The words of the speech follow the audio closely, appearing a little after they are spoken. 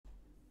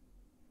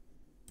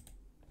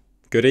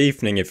Good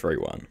evening,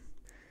 everyone.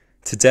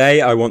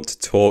 Today I want to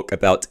talk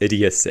about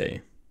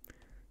idiocy.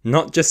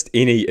 Not just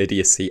any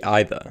idiocy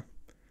either.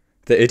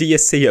 The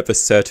idiocy of a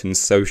certain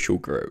social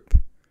group,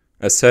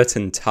 a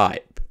certain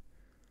type,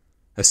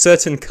 a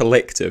certain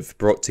collective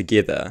brought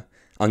together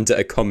under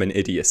a common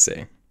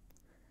idiocy.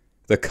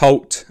 The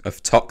cult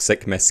of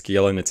toxic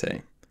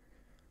masculinity.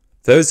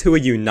 Those who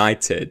are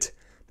united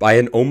by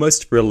an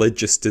almost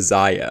religious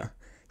desire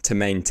to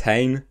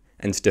maintain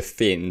and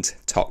defend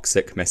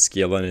toxic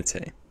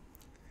masculinity.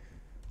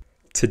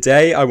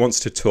 Today I want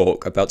to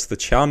talk about the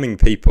charming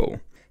people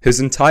whose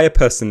entire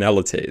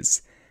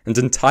personalities, and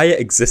entire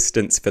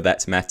existence for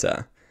that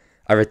matter,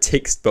 are a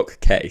textbook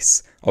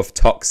case of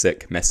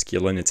toxic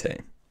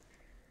masculinity.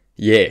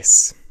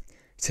 Yes,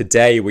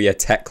 today we are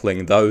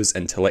tackling those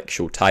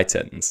intellectual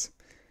titans.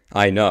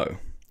 I know,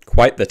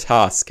 quite the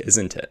task,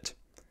 isn't it?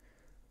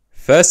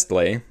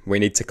 Firstly, we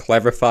need to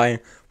clarify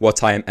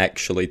what I am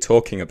actually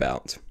talking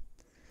about.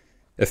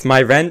 If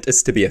my rant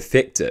is to be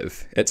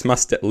effective, it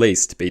must at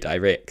least be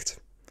direct.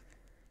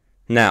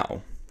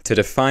 Now, to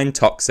define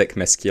toxic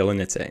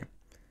masculinity.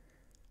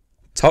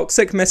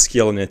 Toxic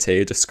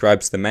masculinity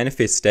describes the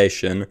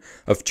manifestation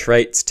of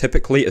traits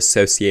typically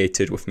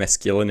associated with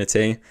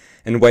masculinity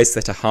in ways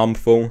that are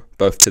harmful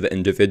both to the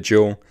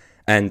individual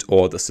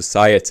and/or the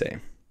society.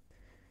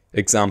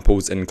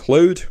 Examples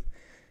include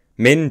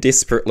men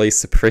desperately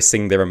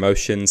suppressing their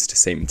emotions to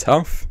seem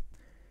tough,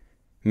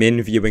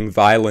 men viewing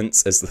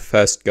violence as the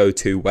first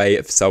go-to way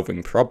of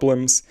solving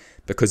problems,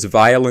 because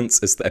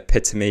violence is the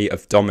epitome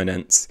of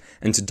dominance,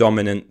 and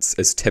dominance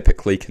is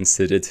typically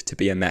considered to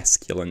be a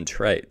masculine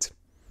trait.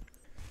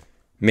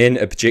 Men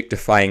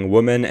objectifying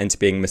women and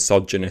being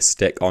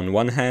misogynistic on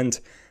one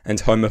hand,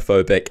 and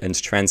homophobic and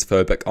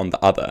transphobic on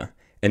the other,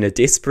 in a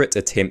desperate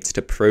attempt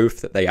to prove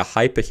that they are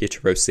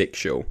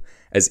hyper-heterosexual,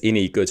 as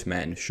any good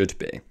man should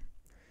be.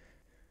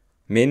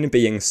 Men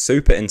being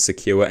super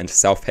insecure and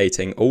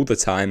self-hating all the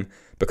time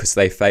because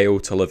they fail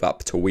to live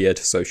up to weird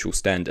social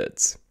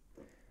standards.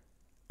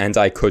 And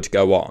I could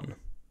go on.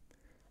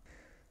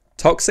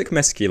 Toxic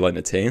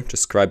masculinity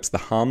describes the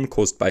harm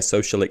caused by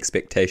social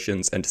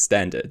expectations and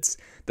standards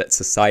that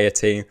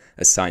society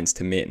assigns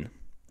to men.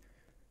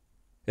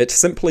 It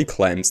simply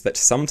claims that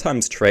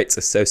sometimes traits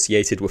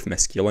associated with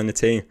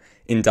masculinity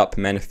end up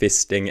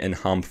manifesting in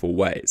harmful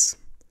ways.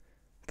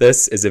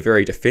 This is a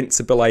very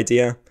defensible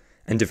idea,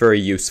 and a very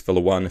useful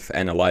one for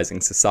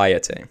analysing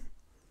society.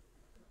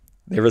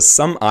 There is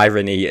some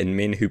irony in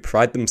men who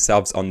pride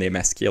themselves on their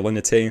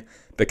masculinity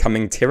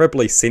becoming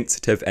terribly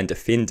sensitive and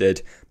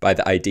offended by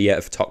the idea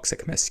of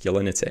toxic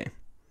masculinity.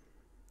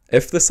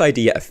 If this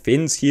idea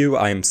offends you,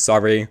 I am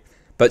sorry,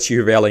 but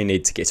you really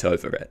need to get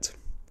over it.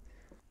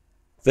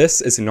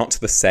 This is not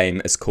the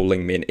same as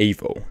calling men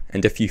evil,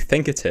 and if you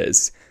think it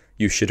is,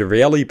 you should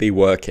really be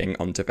working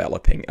on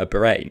developing a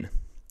brain.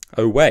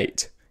 Oh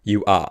wait,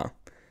 you are.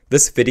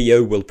 This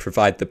video will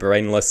provide the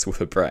brainless with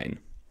a brain.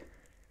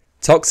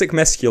 Toxic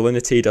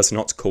masculinity does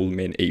not call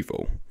men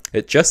evil.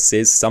 It just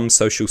says some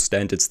social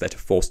standards that are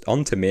forced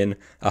onto men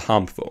are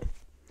harmful.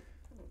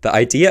 The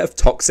idea of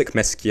toxic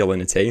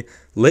masculinity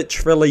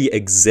literally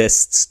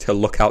exists to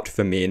look out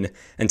for men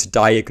and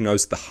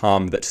diagnose the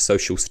harm that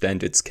social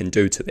standards can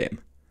do to them.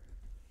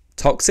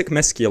 Toxic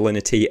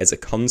masculinity as a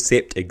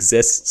concept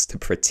exists to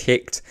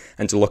protect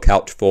and look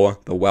out for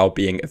the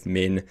well-being of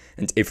men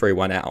and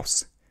everyone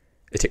else.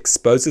 It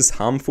exposes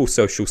harmful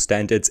social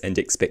standards and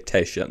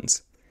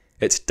expectations.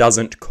 It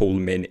doesn't call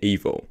men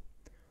evil.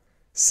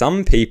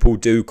 Some people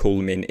do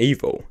call men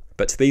evil,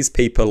 but these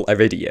people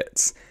are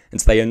idiots, and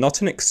they are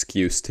not an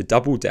excuse to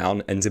double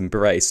down and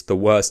embrace the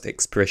worst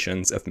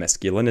expressions of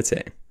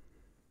masculinity.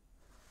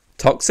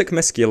 Toxic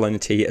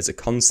masculinity as a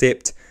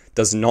concept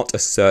does not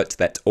assert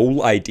that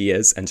all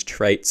ideas and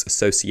traits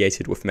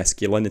associated with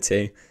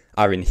masculinity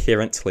are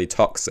inherently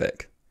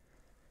toxic.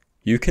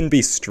 You can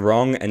be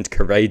strong and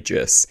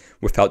courageous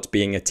without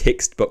being a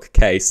textbook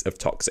case of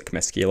toxic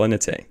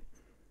masculinity.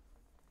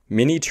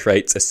 Many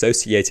traits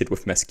associated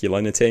with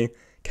masculinity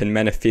can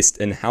manifest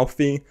in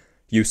healthy,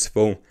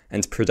 useful,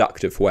 and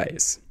productive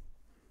ways.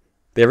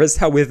 There is,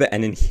 however,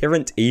 an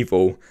inherent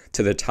evil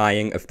to the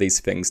tying of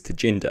these things to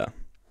gender.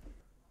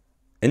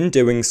 In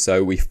doing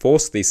so, we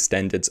force these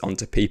standards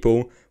onto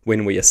people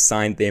when we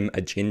assign them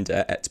a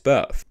gender at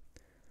birth.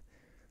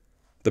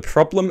 The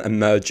problem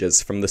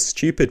emerges from the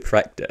stupid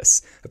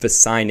practice of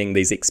assigning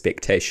these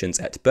expectations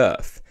at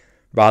birth,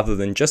 rather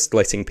than just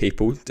letting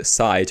people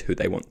decide who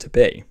they want to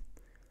be.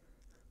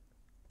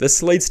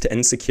 This leads to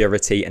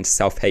insecurity and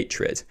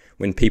self-hatred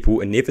when people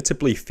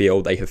inevitably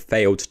feel they have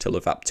failed to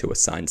live up to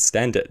assigned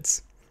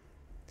standards.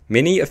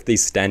 Many of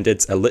these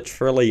standards are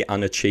literally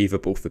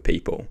unachievable for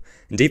people,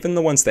 and even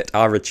the ones that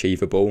are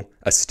achievable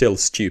are still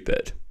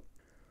stupid.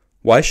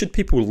 Why should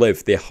people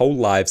live their whole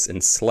lives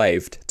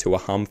enslaved to a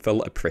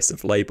harmful,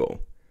 oppressive label?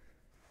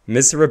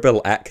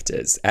 Miserable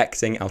actors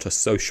acting out a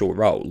social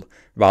role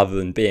rather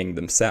than being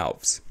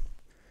themselves.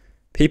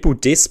 People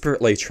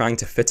desperately trying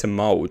to fit a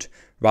mold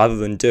rather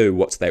than do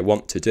what they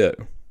want to do.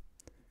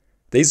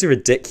 These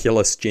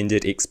ridiculous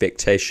gendered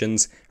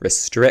expectations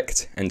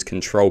restrict and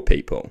control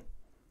people.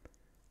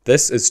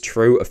 This is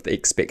true of the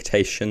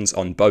expectations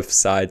on both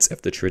sides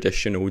of the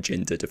traditional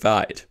gender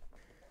divide.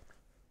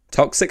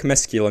 Toxic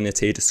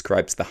masculinity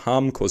describes the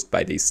harm caused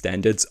by these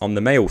standards on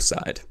the male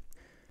side.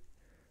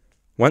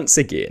 Once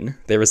again,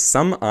 there is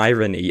some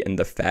irony in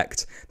the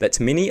fact that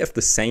many of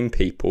the same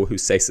people who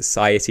say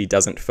society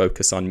doesn't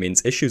focus on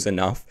men's issues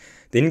enough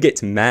then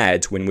get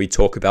mad when we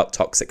talk about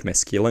toxic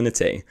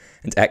masculinity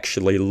and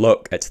actually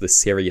look at the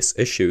serious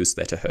issues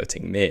that are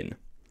hurting men.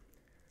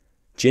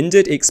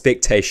 Gendered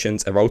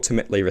expectations are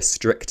ultimately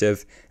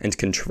restrictive and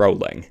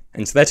controlling,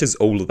 and that is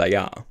all they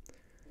are.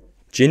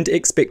 Gender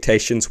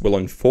expectations will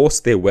enforce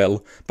their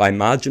will by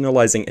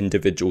marginalizing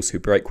individuals who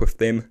break with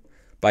them,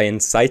 by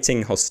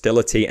inciting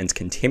hostility and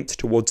contempt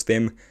towards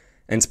them,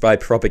 and by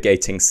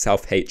propagating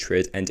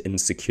self-hatred and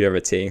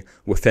insecurity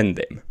within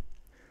them.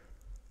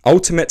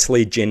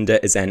 Ultimately, gender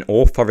is an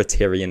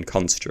authoritarian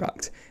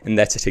construct in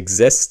that it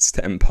exists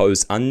to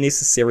impose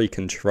unnecessary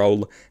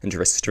control and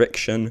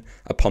restriction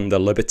upon the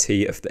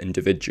liberty of the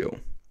individual.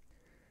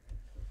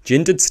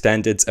 Gendered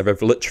standards are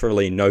of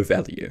literally no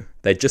value.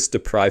 They just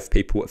deprive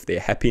people of their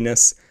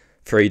happiness,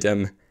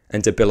 freedom,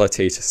 and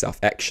ability to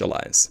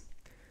self-actualize.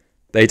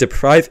 They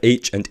deprive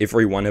each and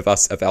every one of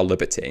us of our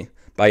liberty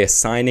by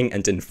assigning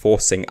and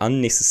enforcing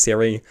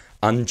unnecessary,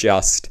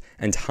 unjust,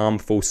 and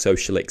harmful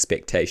social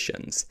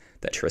expectations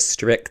that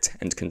restrict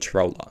and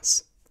control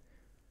us.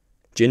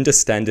 Gender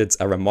standards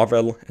are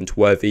immoral and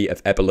worthy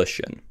of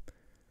abolition.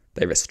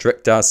 They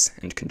restrict us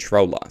and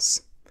control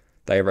us.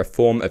 They are a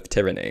form of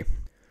tyranny.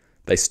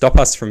 They stop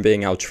us from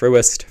being our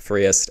truest,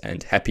 freest,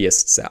 and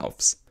happiest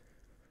selves.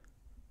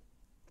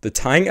 The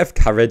tying of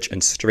courage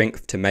and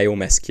strength to male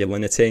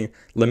masculinity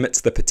limits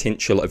the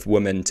potential of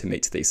women to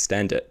meet these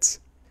standards.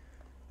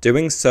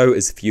 Doing so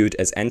is viewed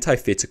as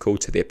antithetical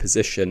to their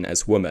position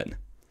as women.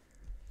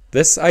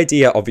 This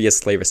idea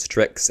obviously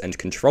restricts and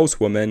controls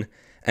women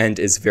and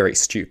is very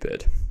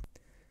stupid.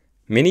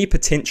 Many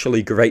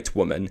potentially great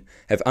women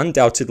have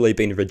undoubtedly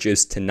been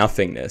reduced to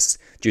nothingness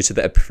due to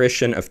the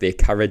oppression of their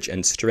courage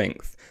and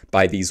strength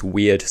by these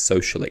weird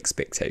social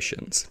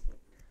expectations.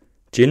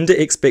 Gender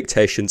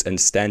expectations and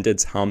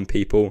standards harm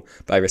people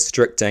by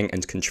restricting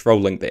and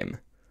controlling them.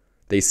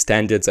 These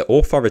standards are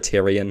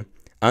authoritarian,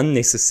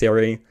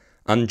 unnecessary,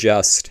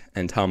 unjust,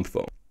 and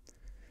harmful.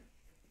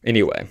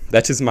 Anyway,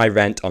 that is my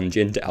rant on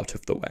gender out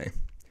of the way.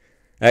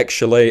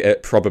 Actually,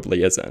 it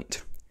probably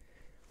isn't.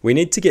 We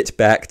need to get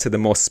back to the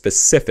more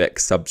specific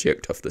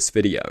subject of this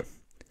video.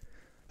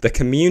 The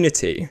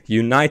community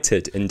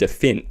united in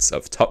defense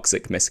of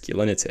toxic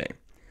masculinity.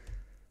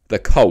 The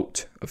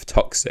cult of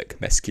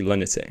toxic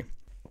masculinity.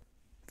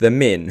 The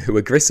men who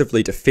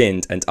aggressively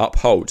defend and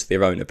uphold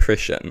their own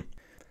oppression.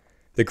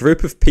 The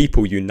group of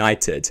people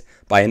united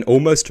by an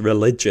almost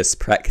religious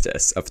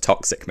practice of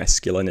toxic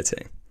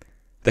masculinity.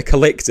 The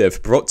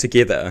collective brought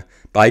together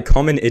by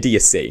common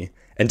idiocy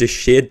and a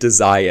shared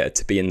desire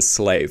to be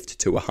enslaved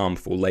to a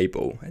harmful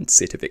label and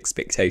set of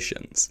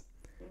expectations.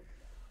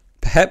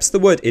 Perhaps the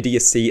word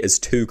idiocy is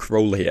too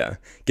cruel here,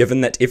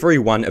 given that every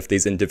one of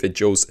these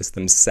individuals is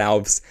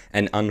themselves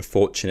an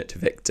unfortunate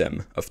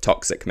victim of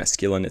toxic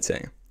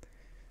masculinity.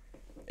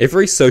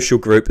 Every social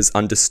group is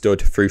understood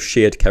through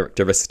shared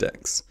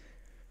characteristics.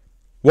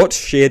 What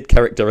shared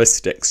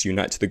characteristics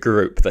unite the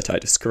group that I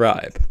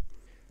describe?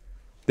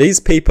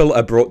 These people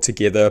are brought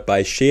together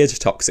by shared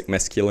toxic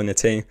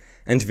masculinity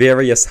and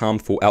various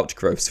harmful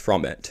outgrowths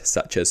from it,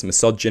 such as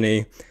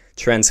misogyny,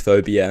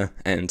 transphobia,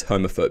 and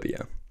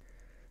homophobia.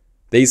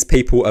 These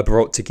people are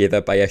brought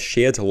together by a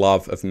shared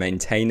love of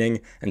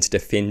maintaining and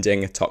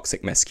defending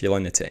toxic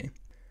masculinity,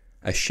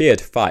 a shared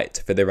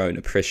fight for their own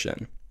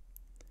oppression.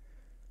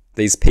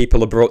 These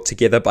people are brought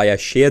together by a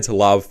shared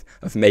love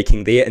of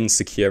making their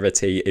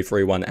insecurity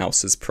everyone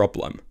else's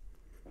problem.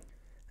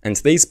 And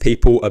these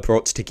people are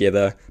brought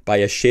together by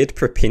a shared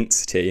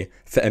propensity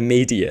for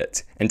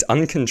immediate and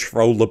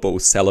uncontrollable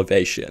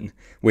salivation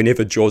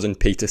whenever Jordan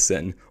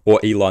Peterson or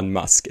Elon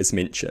Musk is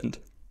mentioned.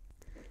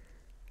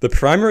 The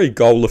primary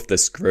goal of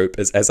this group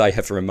is, as I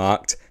have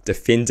remarked,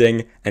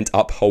 defending and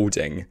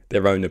upholding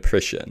their own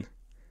oppression.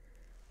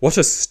 What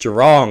a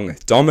strong,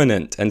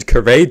 dominant, and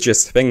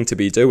courageous thing to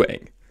be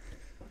doing.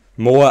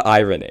 More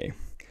irony.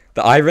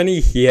 The irony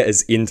here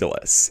is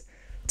endless.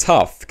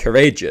 Tough,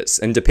 courageous,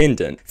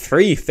 independent,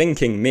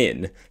 free-thinking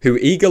men who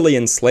eagerly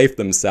enslave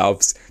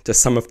themselves to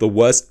some of the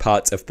worst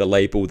parts of the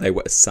label they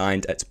were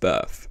assigned at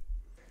birth.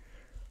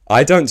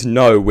 I don't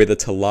know whether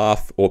to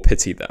laugh or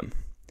pity them.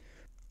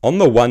 On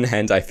the one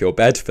hand, I feel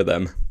bad for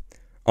them.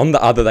 On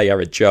the other, they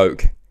are a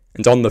joke.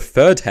 And on the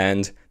third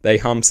hand, they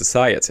harm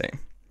society.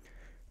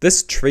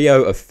 This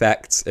trio of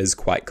facts is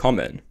quite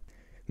common.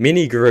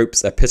 Many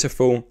groups are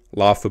pitiful,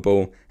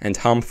 laughable, and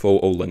harmful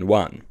all in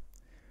one.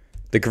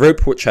 The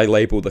group which I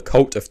label the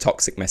cult of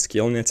toxic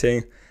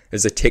masculinity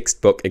is a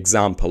textbook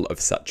example of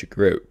such a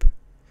group.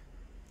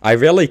 I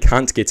really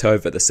can't get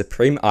over the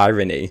supreme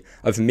irony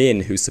of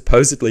men who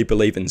supposedly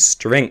believe in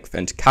strength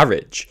and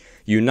courage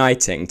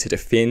uniting to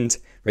defend,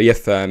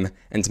 reaffirm,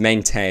 and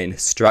maintain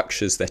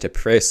structures that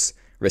oppress,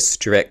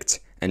 restrict,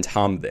 and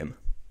harm them.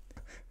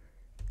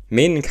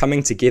 Men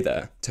coming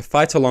together to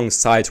fight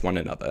alongside one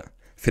another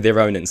for their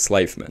own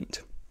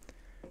enslavement.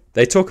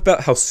 They talk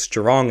about how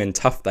strong and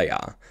tough they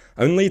are,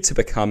 only to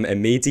become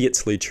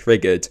immediately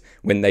triggered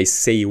when they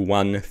see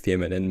one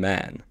feminine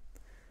man.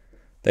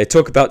 They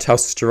talk about how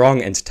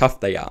strong and tough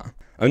they are,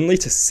 only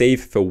to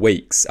seethe for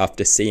weeks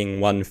after seeing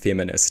one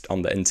feminist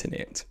on the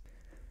internet.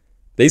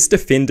 These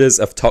defenders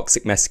of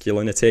toxic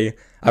masculinity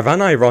are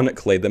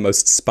unironically the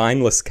most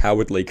spineless,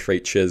 cowardly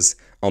creatures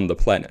on the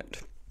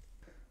planet.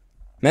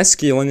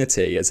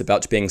 Masculinity is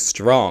about being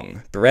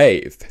strong,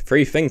 brave,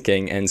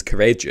 free-thinking, and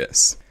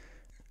courageous.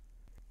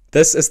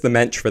 This is the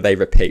mantra they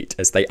repeat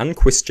as they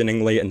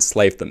unquestioningly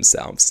enslave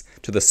themselves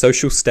to the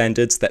social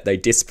standards that they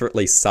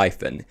desperately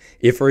siphon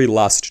every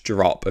last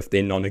drop of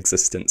their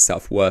non-existent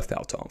self-worth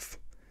out of.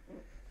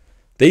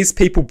 These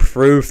people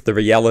prove the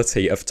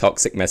reality of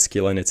toxic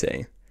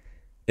masculinity.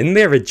 In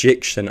their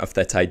rejection of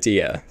that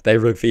idea, they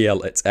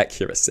reveal its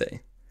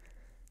accuracy.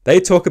 They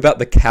talk about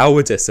the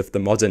cowardice of the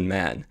modern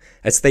man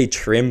as they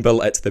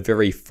tremble at the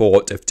very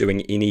thought of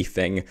doing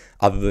anything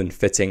other than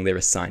fitting their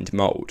assigned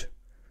mold.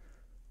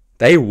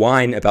 They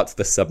whine about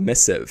the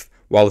submissive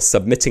while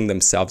submitting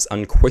themselves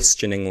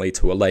unquestioningly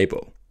to a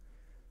label.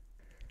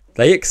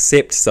 They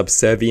accept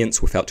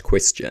subservience without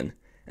question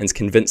and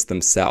convince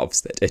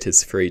themselves that it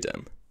is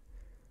freedom.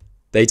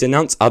 They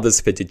denounce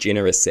others for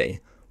degeneracy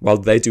while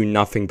they do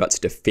nothing but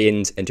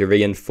defend and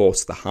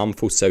reinforce the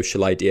harmful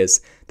social ideas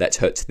that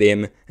hurt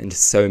them and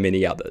so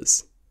many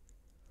others.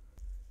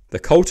 The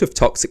cult of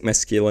toxic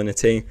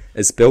masculinity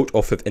is built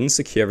off of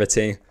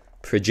insecurity,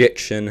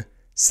 projection,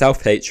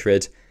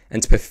 self-hatred,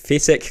 and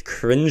pathetic,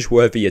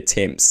 cringe-worthy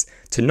attempts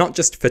to not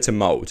just fit a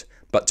mold,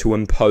 but to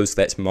impose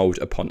that mold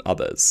upon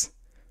others.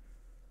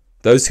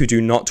 Those who do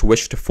not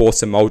wish to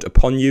force a mold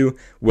upon you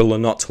will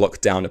not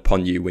look down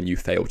upon you when you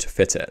fail to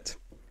fit it.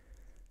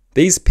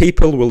 These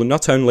people will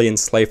not only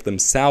enslave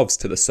themselves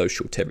to the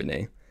social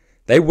tyranny,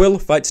 they will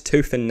fight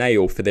tooth and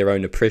nail for their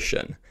own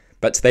oppression,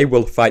 but they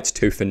will fight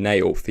tooth and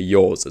nail for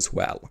yours as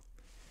well.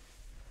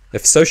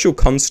 If social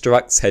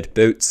constructs had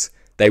boots,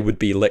 they would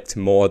be licked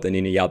more than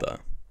any other.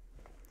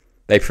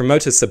 They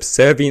promote a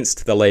subservience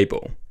to the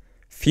label.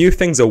 Few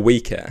things are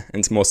weaker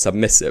and more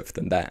submissive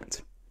than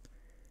that.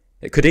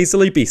 It could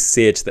easily be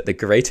said that the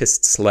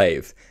greatest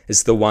slave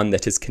is the one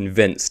that is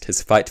convinced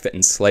his fight for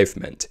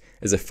enslavement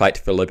is a fight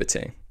for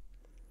liberty.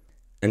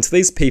 And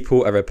these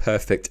people are a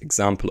perfect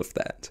example of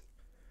that.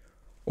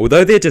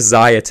 Although their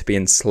desire to be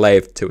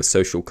enslaved to a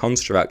social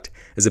construct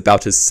is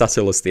about as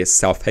subtle as their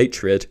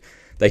self-hatred,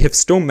 they have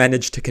still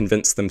managed to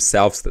convince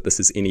themselves that this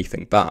is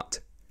anything but.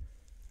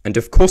 And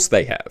of course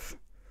they have.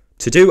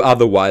 To do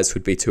otherwise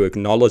would be to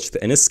acknowledge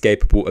the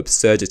inescapable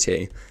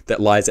absurdity that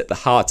lies at the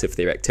heart of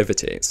their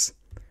activities.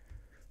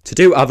 To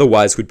do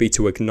otherwise would be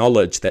to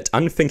acknowledge that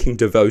unthinking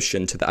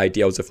devotion to the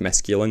ideals of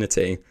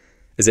masculinity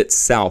is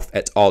itself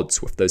at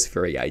odds with those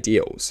very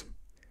ideals.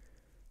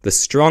 The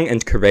strong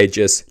and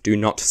courageous do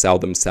not sell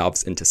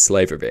themselves into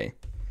slavery,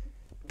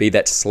 be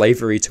that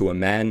slavery to a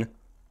man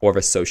or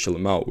a social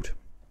mold.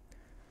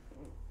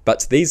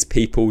 But these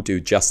people do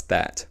just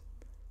that.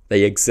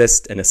 They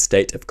exist in a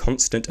state of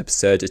constant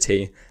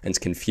absurdity and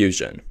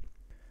confusion.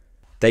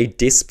 They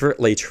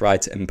desperately try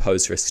to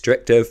impose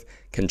restrictive,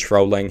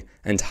 controlling,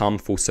 and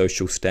harmful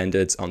social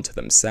standards onto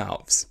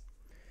themselves.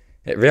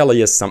 It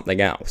really is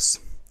something else.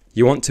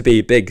 You want to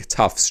be big,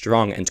 tough,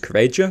 strong, and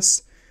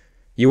courageous?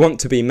 You want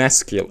to be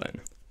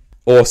masculine?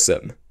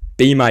 Awesome.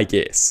 Be my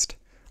guest.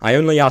 I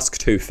only ask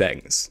two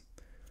things.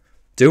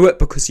 Do it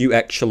because you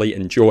actually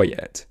enjoy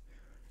it.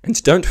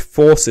 And don't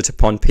force it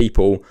upon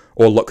people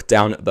or look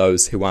down at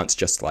those who aren't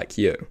just like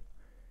you.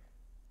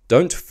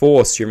 Don't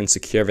force your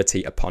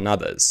insecurity upon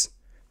others.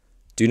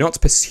 Do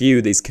not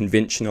pursue these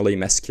conventionally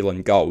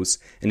masculine goals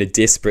in a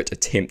desperate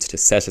attempt to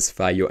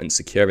satisfy your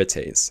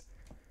insecurities.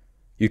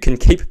 You can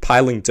keep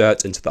piling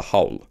dirt into the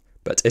hole,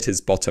 but it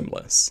is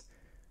bottomless.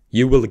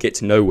 You will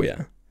get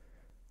nowhere.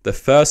 The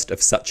thirst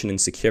of such an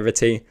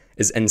insecurity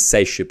is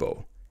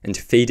insatiable, and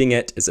feeding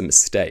it is a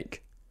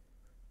mistake.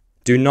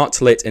 Do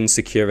not let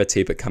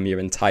insecurity become your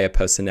entire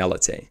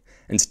personality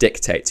and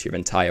dictate your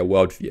entire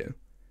worldview.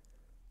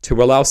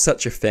 To allow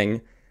such a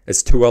thing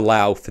is to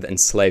allow for the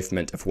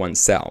enslavement of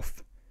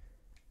oneself.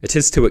 It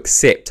is to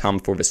accept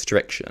harmful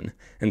restriction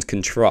and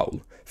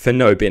control for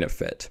no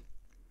benefit.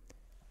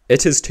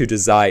 It is to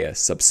desire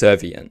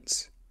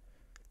subservience.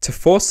 To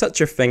force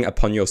such a thing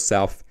upon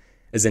yourself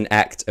is an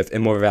act of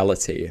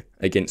immorality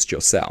against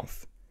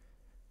yourself.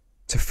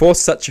 To force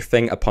such a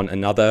thing upon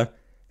another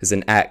is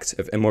an act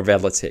of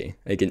immorality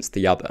against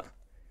the other.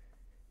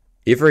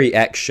 Every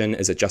action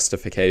is a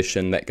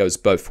justification that goes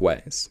both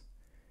ways.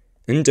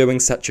 In doing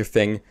such a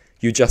thing,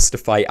 you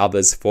justify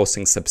others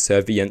forcing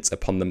subservience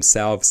upon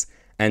themselves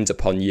and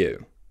upon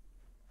you.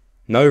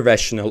 No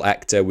rational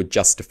actor would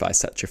justify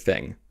such a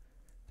thing.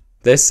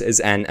 This is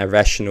an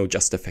irrational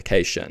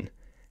justification,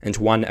 and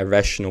one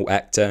irrational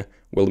actor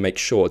will make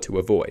sure to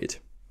avoid.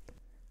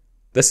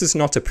 This is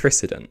not a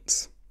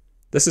precedent.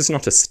 This is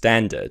not a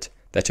standard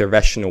that a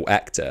rational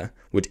actor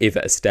would ever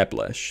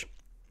establish.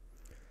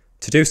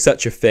 To do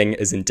such a thing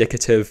is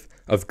indicative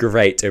of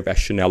great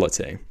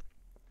irrationality.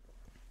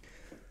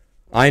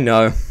 I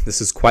know this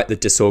is quite the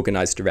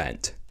disorganized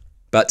rant,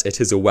 but it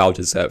is a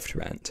well-deserved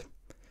rant.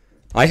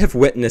 I have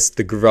witnessed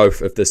the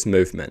growth of this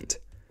movement,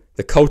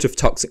 the cult of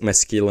toxic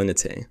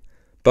masculinity,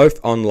 both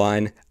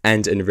online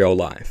and in real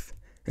life,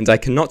 and I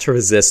cannot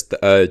resist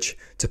the urge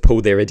to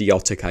pull their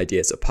idiotic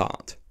ideas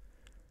apart.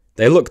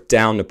 They look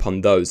down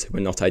upon those who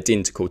are not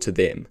identical to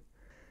them.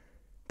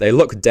 They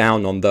look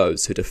down on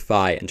those who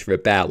defy and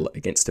rebel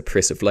against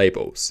oppressive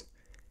labels.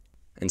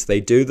 And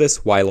they do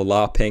this while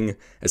LARPing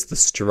as the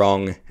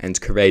strong and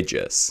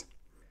courageous.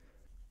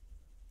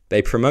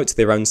 They promote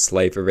their own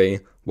slavery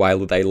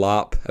while they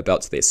LARP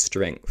about their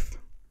strength.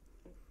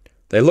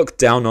 They look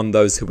down on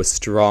those who are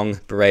strong,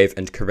 brave,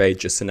 and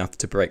courageous enough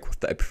to break with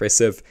the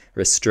oppressive,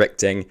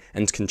 restricting,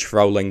 and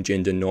controlling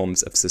gender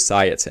norms of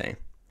society.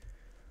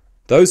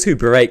 Those who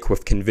break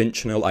with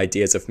conventional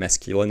ideas of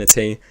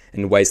masculinity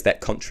in ways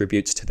that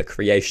contribute to the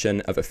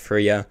creation of a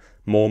freer,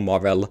 more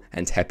moral,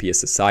 and happier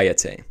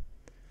society.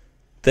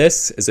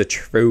 This is a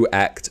true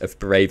act of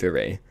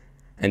bravery,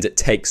 and it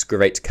takes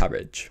great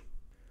courage.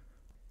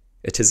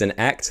 It is an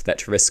act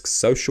that risks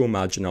social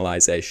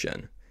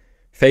marginalization,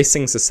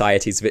 facing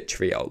society's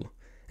vitriol,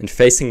 and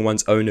facing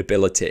one's own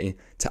ability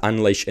to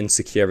unleash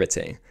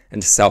insecurity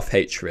and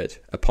self-hatred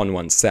upon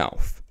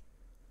oneself.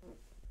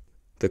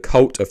 The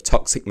cult of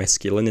toxic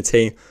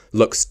masculinity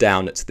looks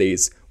down at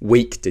these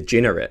weak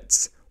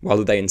degenerates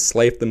while they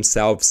enslave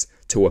themselves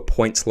to a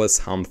pointless,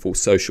 harmful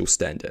social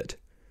standard.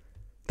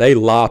 They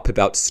LARP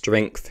about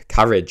strength,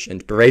 courage,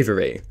 and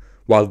bravery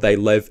while they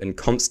live in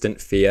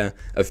constant fear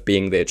of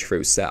being their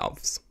true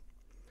selves.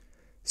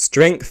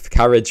 Strength,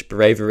 courage,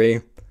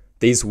 bravery,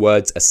 these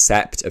words are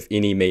sapped of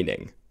any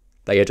meaning.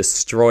 They are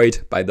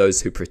destroyed by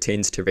those who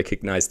pretend to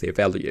recognize their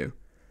value.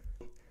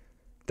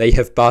 They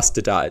have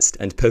bastardized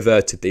and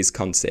perverted these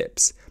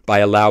concepts by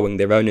allowing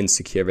their own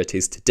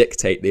insecurities to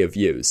dictate their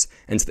views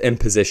and the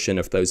imposition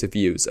of those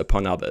views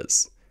upon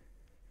others.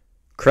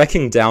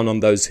 Cracking down on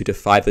those who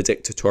defy the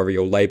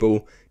dictatorial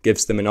label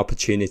gives them an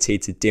opportunity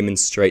to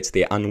demonstrate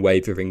their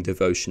unwavering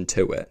devotion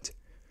to it.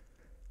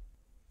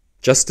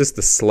 Just as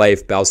the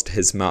slave bows to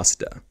his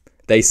master,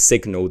 they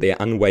signal their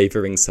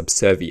unwavering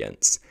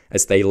subservience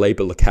as they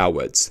label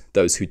cowards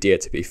those who dare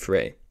to be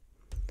free.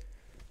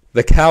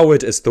 The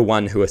coward is the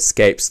one who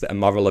escapes the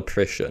immoral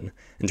oppression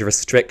and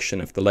restriction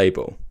of the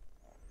label.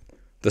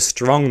 The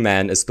strong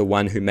man is the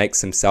one who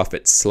makes himself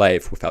its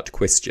slave without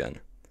question.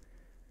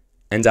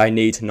 And I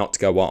need not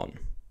go on.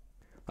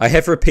 I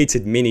have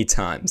repeated many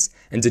times,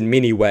 and in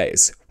many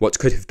ways, what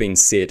could have been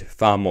said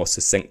far more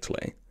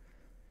succinctly.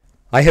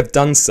 I have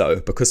done so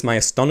because my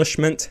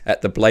astonishment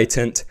at the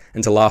blatant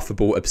and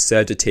laughable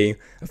absurdity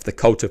of the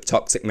cult of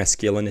toxic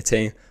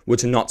masculinity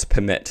would not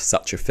permit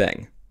such a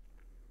thing.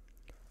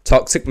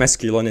 Toxic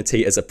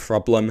masculinity is a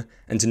problem,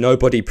 and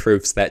nobody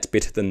proves that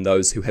better than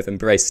those who have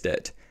embraced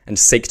it and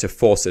seek to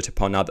force it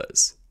upon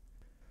others.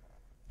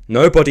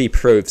 Nobody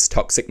proves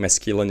toxic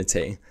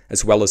masculinity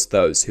as well as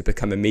those who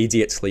become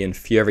immediately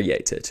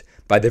infuriated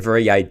by the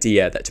very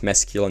idea that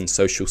masculine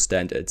social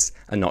standards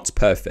are not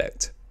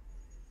perfect.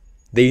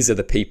 These are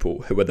the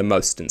people who are the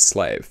most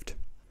enslaved.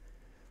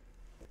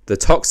 The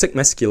toxic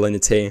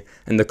masculinity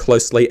and the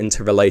closely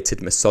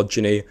interrelated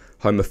misogyny,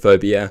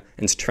 homophobia,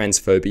 and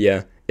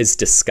transphobia is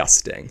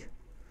disgusting.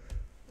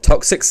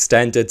 Toxic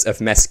standards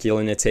of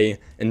masculinity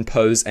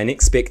impose an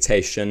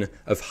expectation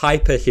of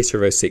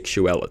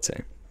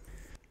hyper-heterosexuality.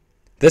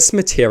 This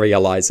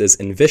materializes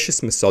in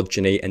vicious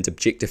misogyny and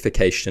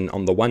objectification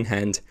on the one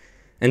hand,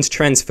 and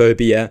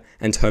transphobia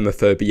and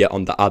homophobia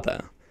on the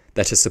other,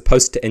 that is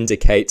supposed to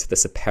indicate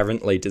this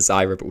apparently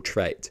desirable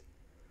trait.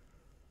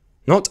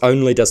 Not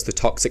only does the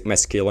toxic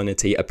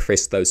masculinity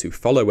oppress those who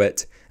follow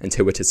it and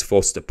who it is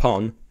forced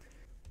upon,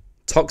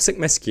 toxic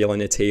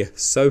masculinity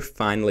so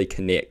finely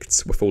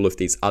connects with all of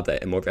these other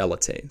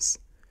immoralities.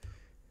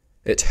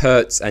 It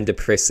hurts and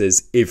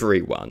oppresses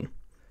everyone.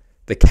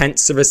 The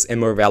cancerous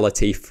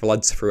immorality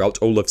floods throughout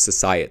all of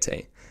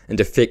society and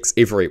affects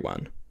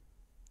everyone.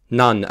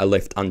 None are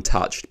left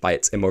untouched by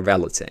its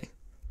immorality.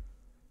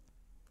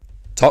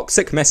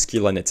 Toxic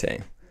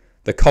masculinity,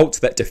 the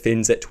cult that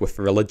defends it with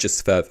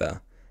religious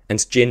fervour,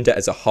 and gender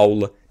as a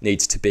whole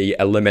needs to be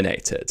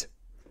eliminated.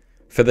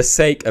 For the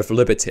sake of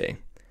liberty,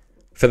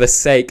 for the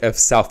sake of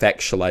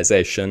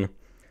self-actualization,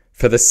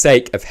 for the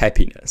sake of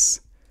happiness,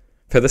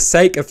 for the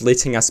sake of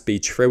letting us be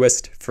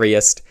truest,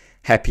 freest,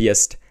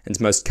 happiest, and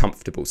most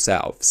comfortable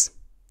selves.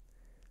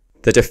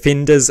 The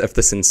defenders of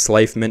this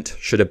enslavement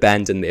should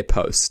abandon their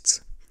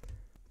posts.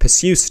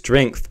 Pursue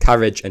strength,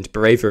 courage, and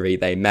bravery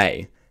they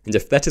may, and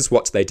if that is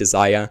what they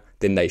desire,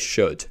 then they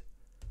should.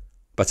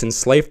 But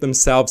enslave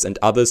themselves and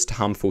others to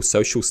harmful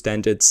social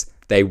standards,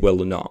 they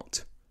will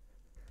not.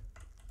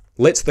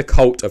 Let the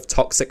cult of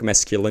toxic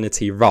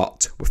masculinity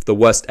rot with the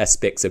worst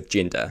aspects of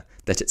gender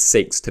that it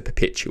seeks to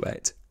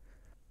perpetuate.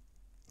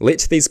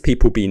 Let these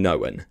people be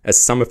known as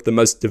some of the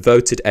most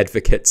devoted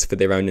advocates for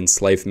their own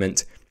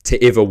enslavement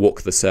to ever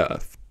walk this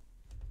earth.